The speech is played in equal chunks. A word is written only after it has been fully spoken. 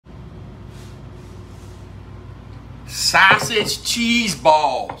sausage cheese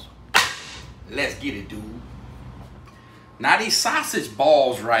balls. Let's get it, dude. Now these sausage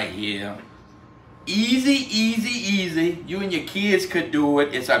balls right here, easy, easy, easy. You and your kids could do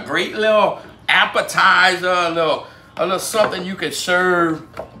it. It's a great little appetizer, a little something you could serve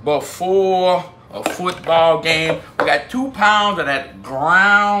before a football game. We got 2 pounds of that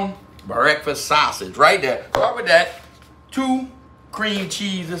ground breakfast sausage right there. Start with that. 2 cream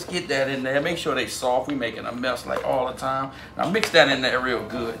cheese. Let's get that in there. Make sure they soft. We making a mess like all the time. Now mix that in there real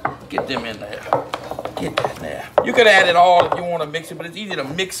good. Get them in there. Get that in there. You could add it all if you want to mix it, but it's easy to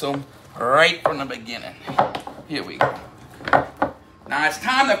mix them right from the beginning. Here we go. Now it's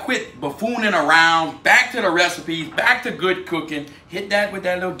time to quit buffooning around. Back to the recipes. Back to good cooking. Hit that with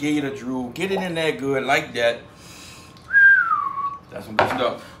that little gator drool. Get it in there good like that. That's some good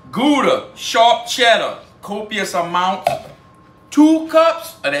stuff. Gouda, sharp cheddar, copious amounts. 2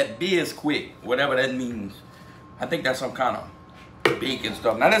 cups of that Bisquick, whatever that means. I think that's some kind of bacon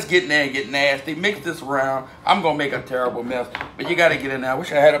stuff. Now let's get in there and get nasty. Mix this around. I'm gonna make a terrible mess, but you gotta get in there. I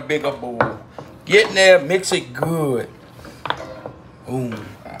wish I had a bigger bowl. Get in there, mix it good. Boom.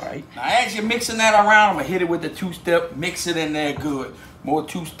 All right. Now as you're mixing that around, I'm gonna hit it with the 2-step. Mix it in there good. More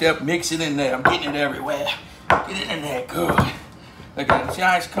 2-step. Mix it in there. I'm getting it everywhere. Get it in there good. Look at it. See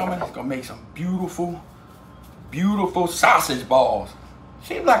how it's coming? It's gonna make some beautiful, beautiful sausage balls.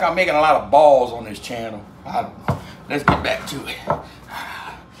 Seems like I'm making a lot of balls on this channel. I don't know. Let's get back to it.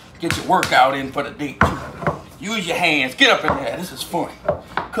 Get your workout in for the day too. Use your hands. Get up in there. This is fun.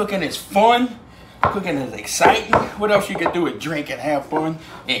 Cooking is fun. Cooking is exciting. What else you can do is drink and have fun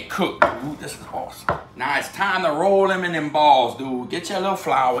and cook, dude. This is awesome. Now it's time to roll them in them balls, dude. Get your little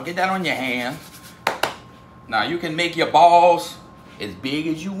flour. Get that on your hand. Now you can make your balls as big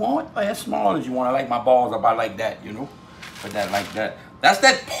as you want or as small as you want. I like my balls about like that, you know. Put that like that. That's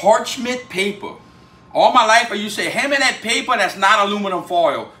that parchment paper. All my life I used to say, hand me that paper that's not aluminum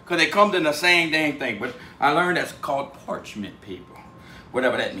foil, because they come in the same dang thing. But I learned that's called parchment paper.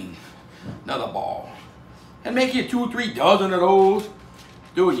 Whatever that means. Another ball. And make you 2 or 3 dozen of those.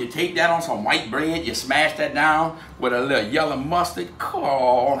 Dude, you take that on some white bread, you smash that down with a little yellow mustard,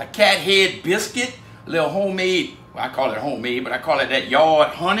 on a cat head biscuit, a little homemade, well, I call it homemade, but I call it that yard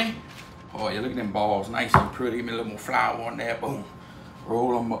honey. Oh, you look at them balls, nice and pretty. Give me a little more flour on there, boom.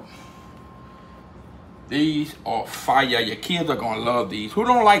 Roll them up. These are fire. Your kids are gonna love these. Who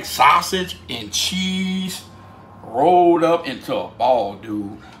don't like sausage and cheese rolled up into a ball,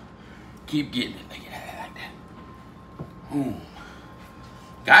 dude? Keep getting it. Look at that, like that. Boom.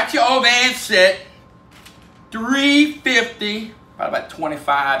 Got your oven set. 350, probably about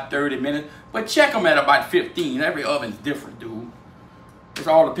 25, 30 minutes. But check them at about 15. Every oven's different, dude. It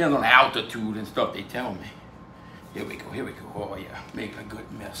all depends on the altitude and stuff they tell me. Here we go, here we go. Oh yeah, making a good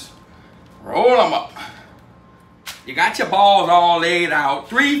mess. Roll them up. You got your balls all laid out.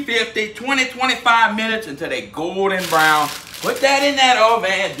 350, 20, 25 minutes until they golden brown. Put that in that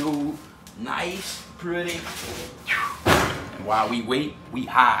oven, dude. Nice, pretty. And while we wait, we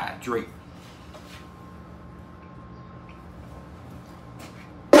hydrate.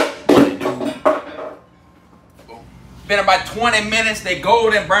 Been about 20 minutes, they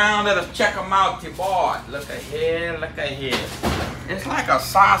golden brown. Let us check them out, boy. Look ahead, look ahead. It's like a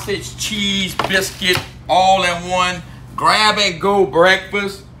sausage, cheese, biscuit, all in one. Grab and go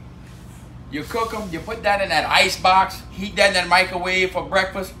breakfast. You cook them, you put that in that ice box, heat that in that microwave for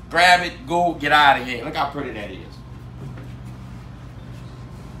breakfast, grab it, go, get out of here. Look how pretty that is.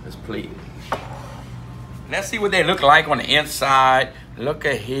 Let's plate it. Let's see what they look like on the inside. Look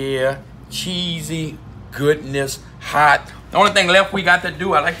at here, cheesy goodness, hot. The only thing left we got to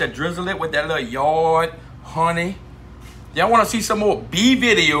do, I like to drizzle it with that little yard honey. Y'all want to see some more bee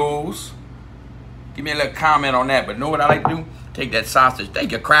videos? Give me a little comment on that. But know what I like to do? Take that sausage,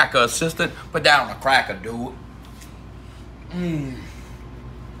 take your cracker assistant, put that on a cracker, dude.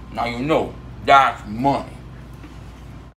 Now you know, that's money.